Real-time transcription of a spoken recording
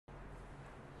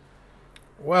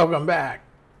Welcome back,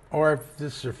 or if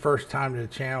this is your first time to the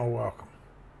channel, welcome.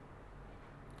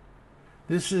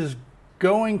 This is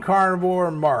Going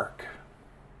Carnivore Mark,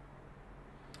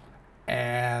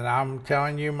 and I'm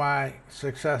telling you my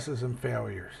successes and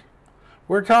failures.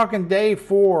 We're talking day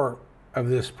 4 of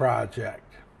this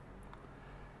project.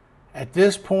 At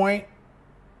this point,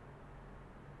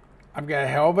 I've got a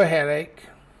hell of a headache,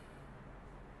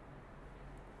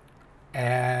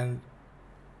 and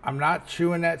I'm not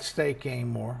chewing that steak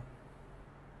anymore.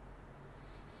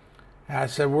 And I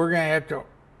said, we're going to have to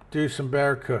do some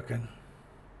better cooking.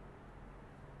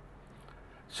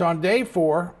 So on day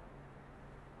 4,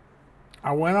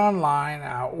 I went online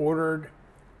and I ordered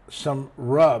some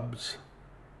rubs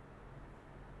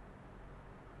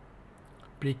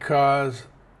because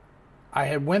I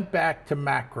had went back to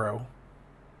Macro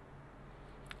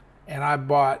and I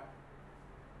bought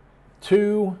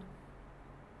 2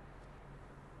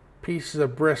 pieces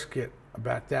of brisket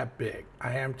about that big. I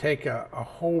had them take a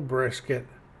whole brisket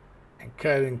and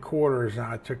cut it in quarters, and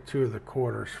I took 2 of the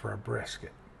quarters for a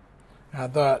brisket. And I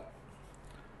thought,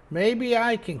 maybe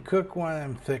I can cook one of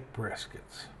them thick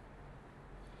briskets.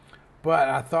 But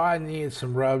I thought I needed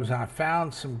some rubs, and I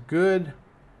found some good,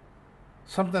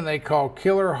 something they call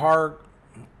Killer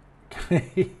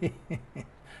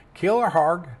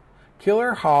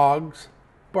Hogs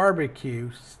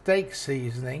barbecue steak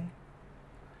seasoning.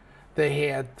 They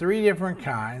had 3 different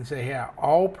kinds. They had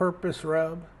all-purpose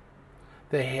rub,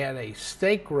 they had a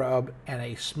steak rub, and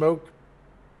a smoked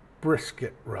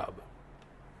brisket rub.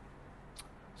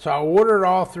 So I ordered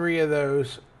all 3 of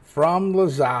those from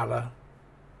Lazada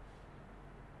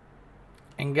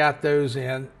and got those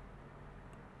in.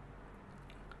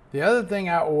 The other thing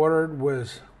I ordered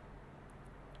was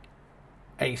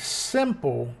a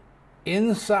simple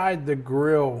inside the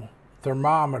grill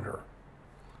thermometer.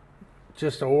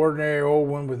 Just an ordinary old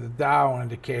one with a dial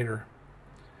indicator,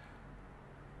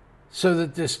 so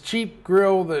that this cheap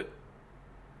grill that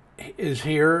is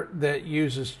here that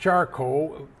uses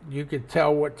charcoal, you could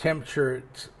tell what temperature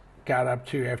it's got up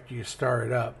to after you start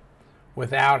it up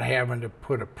without having to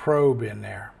put a probe in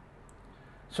there.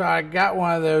 So I got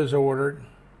one of those ordered,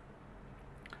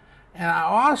 and I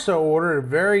also ordered a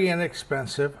very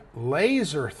inexpensive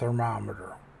laser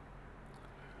thermometer.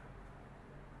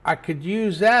 I could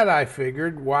use that, I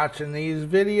figured, watching these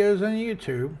videos on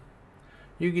YouTube.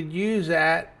 You could use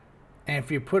that, and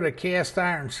if you put a cast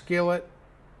iron skillet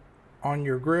on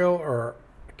your grill or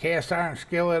a cast iron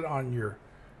skillet on your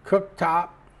cooktop,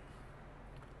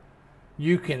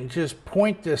 you can just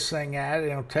point this thing at it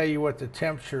and it'll tell you what the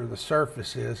temperature of the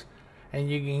surface is, and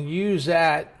you can use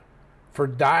that for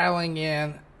dialing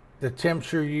in the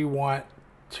temperature you want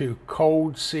to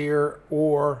cold sear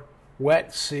or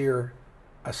wet sear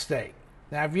a steak.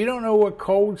 Now, if you don't know what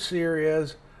cold sear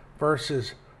is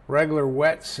versus regular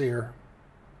wet sear,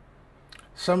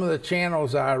 some of the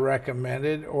channels I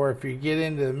recommended, or if you get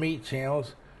into the meat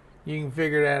channels, you can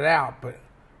figure that out. But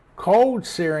cold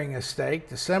searing a steak,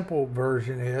 the simple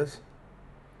version is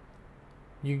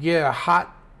you get a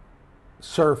hot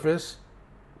surface,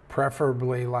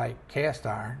 preferably like cast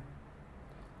iron,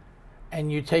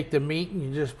 and you take the meat and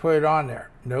you just put it on there.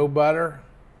 No butter,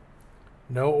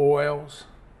 no oils,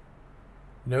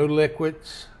 no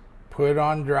liquids, put it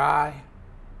on dry.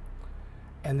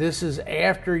 And this is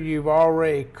after you've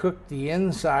already cooked the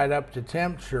inside up to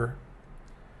temperature.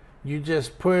 You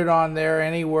just put it on there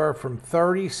anywhere from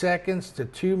 30 seconds to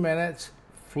 2 minutes.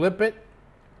 Flip it.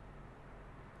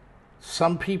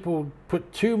 Some people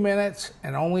put 2 minutes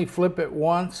and only flip it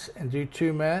once and do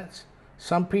 2 minutes.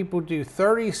 Some people do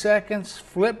 30 seconds,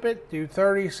 flip it, do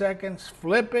 30 seconds,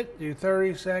 flip it, do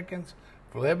 30 seconds,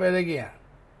 flip it again.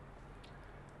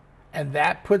 And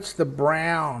that puts the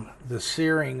brown, the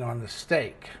searing on the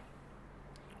steak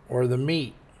or the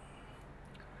meat.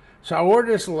 So I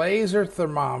ordered this laser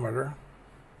thermometer,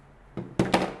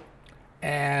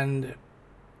 and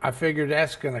I figured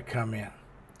that's going to come in.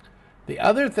 The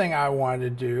other thing I wanted to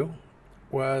do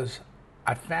was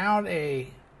I found a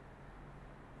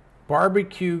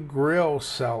barbecue grill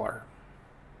seller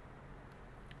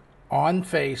on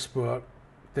Facebook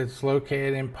that's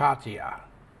located in Pattaya.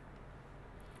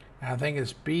 I think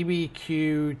it's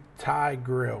BBQ Thai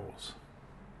Grills.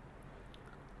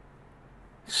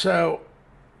 So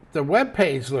the web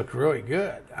page looked really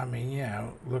good. I mean, you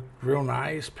know, looked real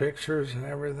nice, pictures and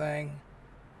everything.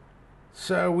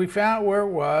 So we found where it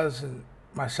was, and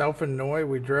myself and Noy,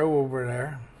 we drove over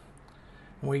there.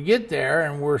 And we get there,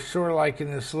 and we're sort of like in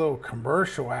this little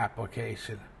commercial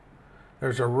application.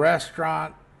 There's a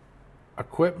restaurant,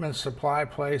 equipment supply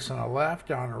place on the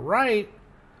left. On the right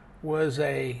was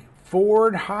a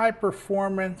Ford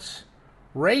high-performance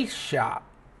race shop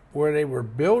where they were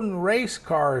building race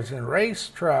cars and race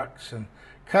trucks and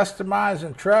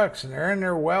customizing trucks, and they're in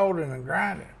there welding and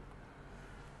grinding.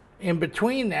 In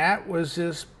between that was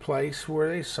this place where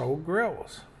they sold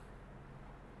grills.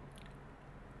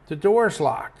 The door's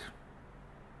locked.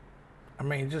 I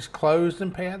mean, just closed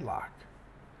and padlocked.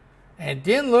 And it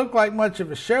didn't look like much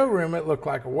of a showroom. It looked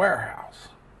like a warehouse.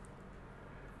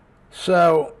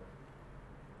 So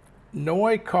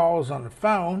Noy calls on the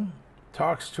phone,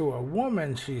 talks to a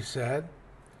woman, she said,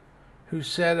 who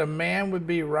said a man would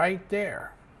be right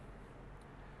there.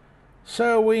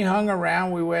 So we hung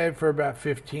around. We waited for about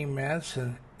 15 minutes,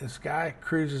 and this guy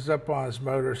cruises up on his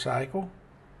motorcycle.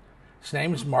 His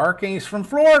name's Mark, and he's from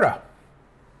Florida.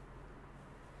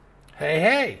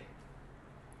 Hey.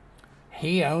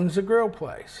 He owns a grill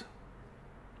place.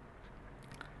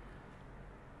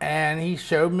 And he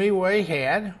showed me what he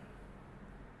had.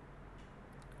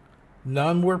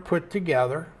 None were put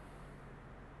together.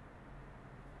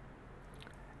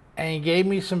 And he gave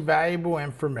me some valuable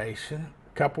information,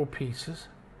 a couple pieces.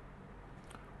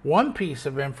 One piece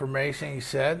of information, he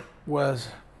said, was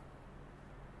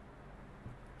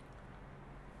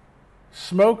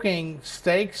smoking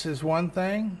steaks is one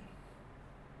thing,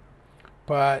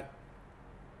 but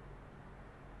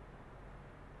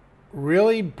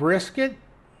really brisket,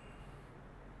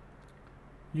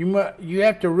 you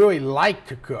have to really like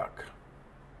to cook.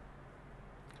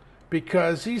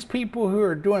 Because these people who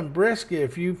are doing brisket,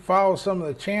 if you follow some of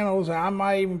the channels, and I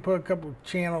might even put a couple of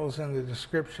channels in the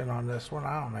description on this one,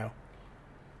 I don't know.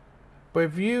 But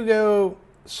if you go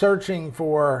searching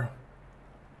for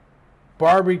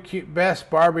best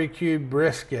barbecued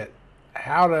brisket,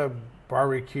 how to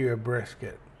barbecue a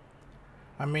brisket,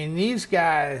 I mean, these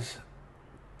guys,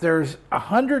 there's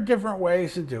 100 different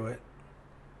ways to do it.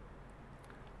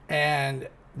 And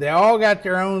they all got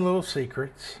their own little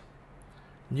secrets.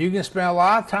 You can spend a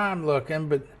lot of time looking,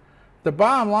 but the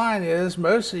bottom line is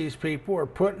most of these people are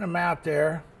putting them out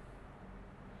there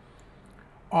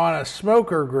on a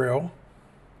smoker grill,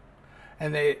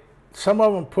 and some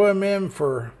of them put them in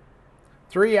for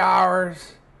 3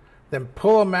 hours, then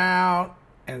pull them out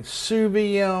and sous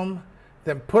vide them,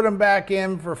 then put them back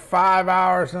in for 5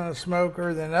 hours on a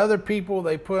smoker. Then other people,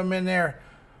 they put them in there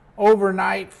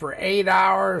overnight for 8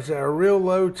 hours at a real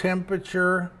low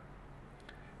temperature.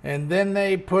 And then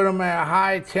they put them at a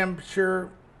high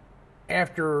temperature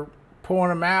after pulling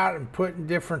them out and putting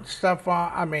different stuff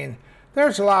on. I mean,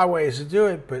 there's a lot of ways to do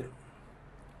it, but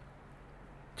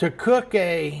to cook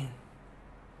a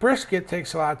brisket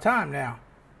takes a lot of time. Now,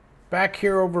 back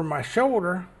here over my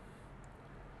shoulder,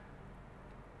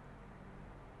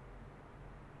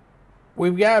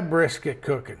 we've got a brisket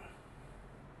cooking.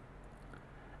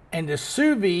 And to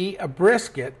sous vide a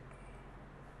brisket,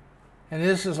 and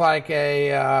this is like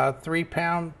a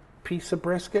 3-pound piece of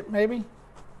brisket, maybe.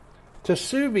 To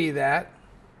sous vide that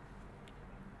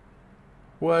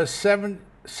was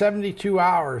 72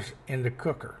 hours in the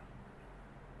cooker.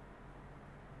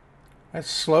 That's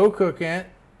slow cooking it.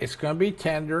 It's going to be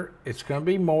tender. It's going to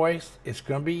be moist. It's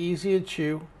going to be easy to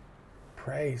chew.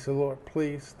 Praise the Lord,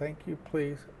 please. Thank you,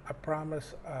 please. I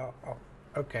promise.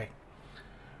 Okay.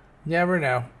 Never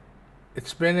know.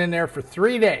 It's been in there for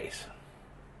 3 days.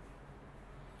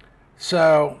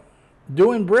 So,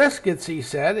 doing briskets, he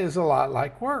said, is a lot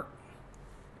like work.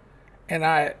 And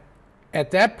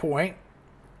at that point,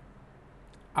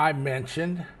 I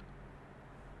mentioned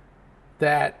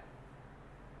that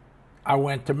I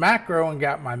went to Macro and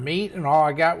got my meat, and all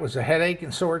I got was a headache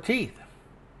and sore teeth.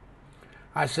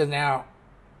 I said, now,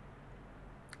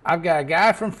 I've got a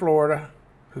guy from Florida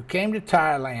who came to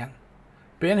Thailand,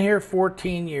 been here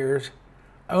 14 years,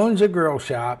 owns a grill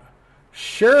shop.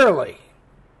 Surely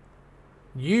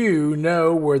you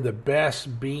know where the best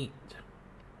meat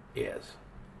is.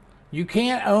 You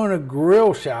can't own a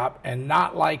grill shop and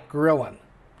not like grilling,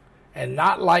 and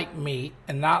not like meat,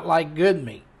 and not like good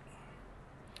meat.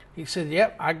 He said,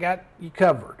 yep, I got you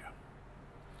covered.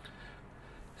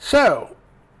 So,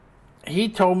 he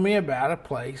told me about a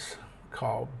place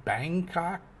called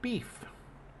Bangkok Beef.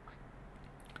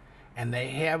 And they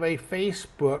have a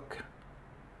Facebook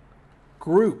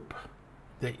group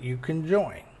that you can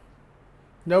join.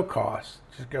 No cost.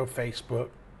 Just go Facebook,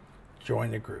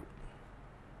 join the group.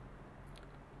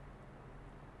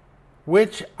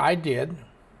 Which I did.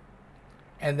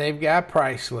 And they've got a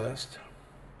price list.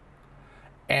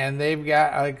 And they've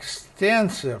got an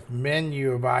extensive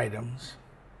menu of items.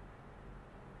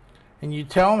 And you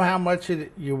tell them how much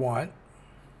you want.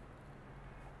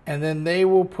 And then they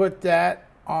will put that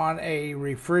on a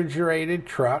refrigerated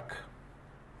truck.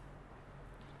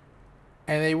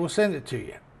 And they will send it to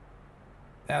you.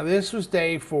 Now this was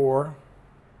day 4.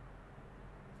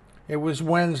 It was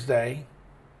Wednesday.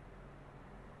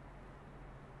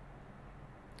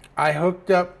 I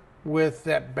hooked up with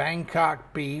that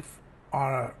Bangkok beef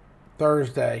on a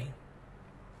Thursday,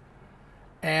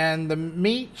 and the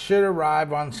meat should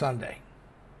arrive on Sunday.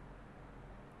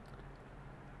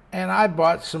 And I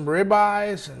bought some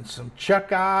ribeyes and some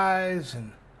chuck eyes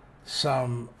and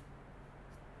some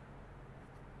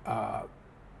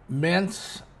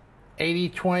minced,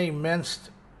 80-20 minced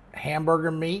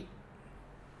hamburger meat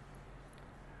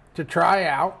to try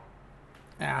out.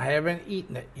 And I haven't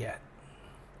eaten it yet.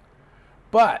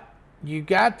 But you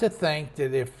got to think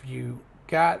that if you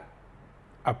got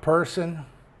a person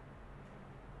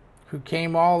who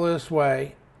came all this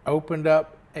way, opened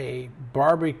up a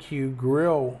barbecue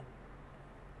grill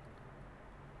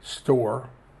store,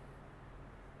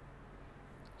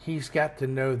 he's got to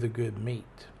know the good meat.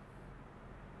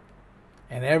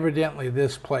 And evidently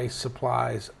this place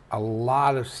supplies a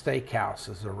lot of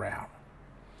steakhouses around.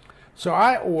 So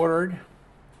I ordered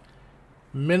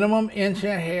minimum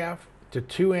 1.5 to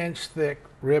 2 inch thick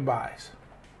ribeyes.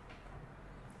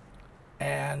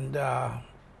 And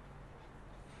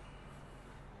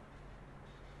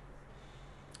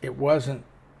it wasn't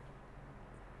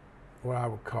what I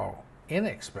would call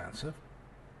inexpensive,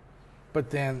 but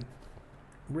then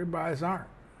ribeyes aren't.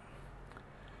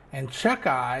 And chuck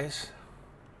eyes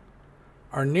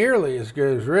are nearly as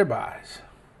good as ribeyes.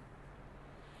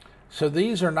 So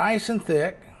these are nice and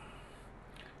thick.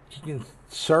 You can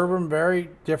serve them very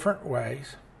different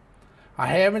ways. I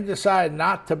haven't decided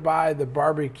not to buy the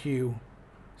barbecue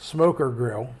smoker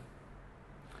grill,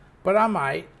 but I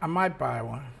might buy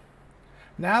one.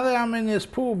 Now that I'm in this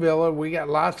pool villa, we got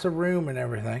lots of room and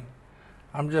everything.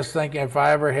 I'm just thinking if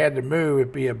I ever had to move,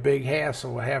 it'd be a big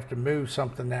hassle to have to move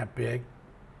something that big.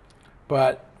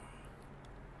 But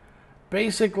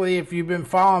basically, if you've been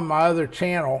following my other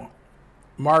channel,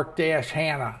 Mark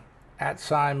Hanna,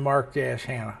 @Mark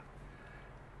Hanna,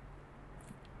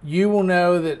 you will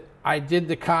know that I did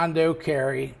the condo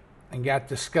carry and got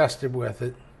disgusted with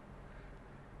it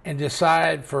and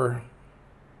decided for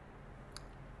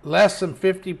less than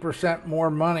 50% more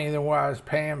money than what I was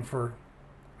paying for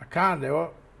a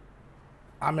condo,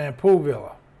 I'm in a pool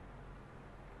villa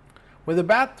with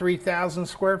about 3,000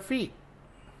 square feet.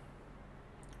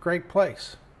 Great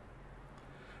place.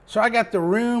 So I got the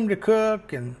room to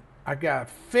cook, and I got a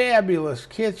fabulous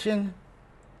kitchen.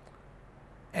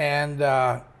 And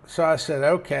so I said,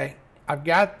 okay, I've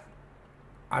got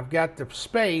the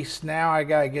space. Now I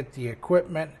got to get the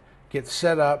equipment, get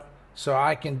set up so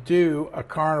I can do a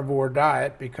carnivore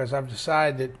diet, because I've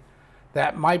decided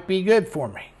that might be good for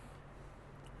me.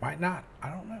 Might not. I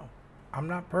don't know. I'm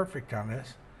not perfect on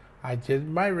this. I did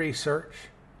my research.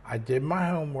 I did my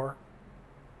homework.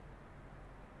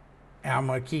 And I'm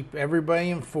going to keep everybody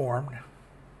informed.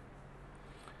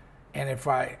 And if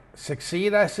I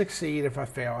succeed, I succeed. If I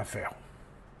fail, I fail.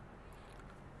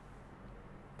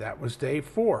 That was day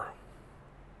 4.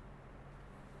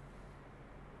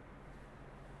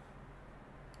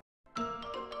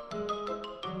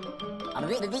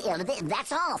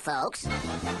 That's all, folks.